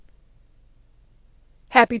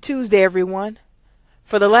Happy Tuesday, everyone.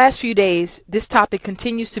 For the last few days, this topic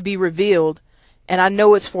continues to be revealed, and I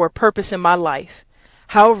know it's for a purpose in my life.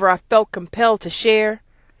 However, I felt compelled to share,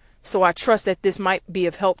 so I trust that this might be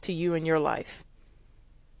of help to you in your life.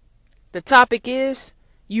 The topic is,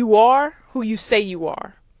 you are who you say you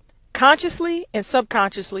are. Consciously and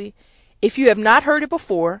subconsciously, if you have not heard it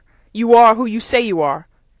before, you are who you say you are,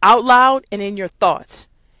 out loud and in your thoughts.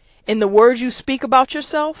 In the words you speak about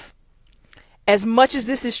yourself, as much as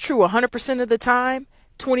this is true 100% of the time,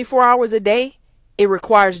 24 hours a day, it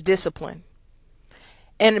requires discipline.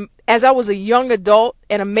 And as I was a young adult,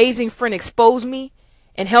 an amazing friend exposed me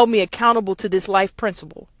and held me accountable to this life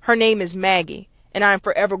principle. Her name is Maggie, and I am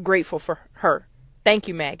forever grateful for her. Thank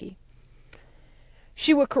you, Maggie.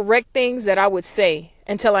 She would correct things that I would say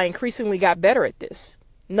until I increasingly got better at this.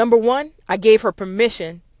 Number one, I gave her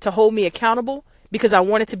permission to hold me accountable because I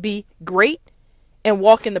wanted to be great and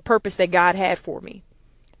walk in the purpose that God had for me.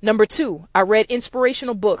 Number two, I read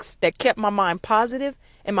inspirational books that kept my mind positive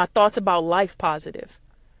and my thoughts about life positive.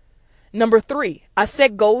 Number three, I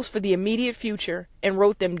set goals for the immediate future and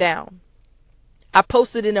wrote them down. I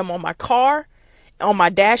posted them on my car, on my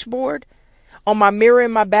dashboard, on my mirror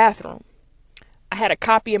in my bathroom. I had a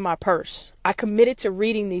copy in my purse. I committed to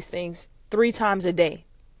reading these things 3 times a day.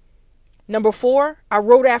 Number four, I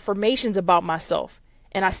wrote affirmations about myself,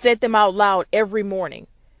 and I said them out loud every morning.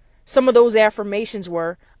 Some of those affirmations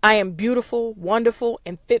were, I am beautiful, wonderful,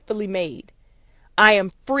 and fitfully made. I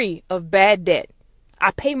am free of bad debt.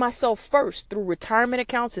 I pay myself first through retirement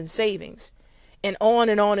accounts and savings, and on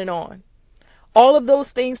and on and on. All of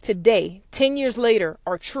those things today, 10 years later,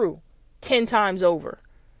 are true, 10 times over.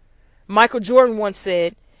 Michael Jordan once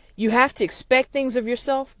said, you have to expect things of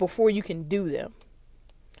yourself before you can do them.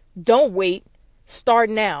 Don't wait. Start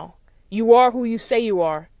now. You are who you say you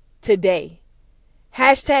are today.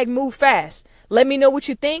 Hashtag move fast. Let me know what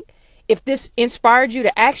you think. If this inspired you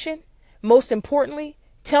to action, most importantly,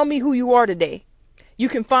 tell me who you are today. You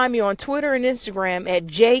can find me on Twitter and Instagram at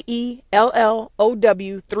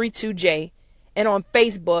JELLOW32J and on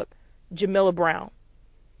Facebook, Jamila Brown.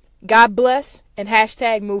 God bless and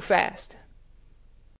hashtag move fast.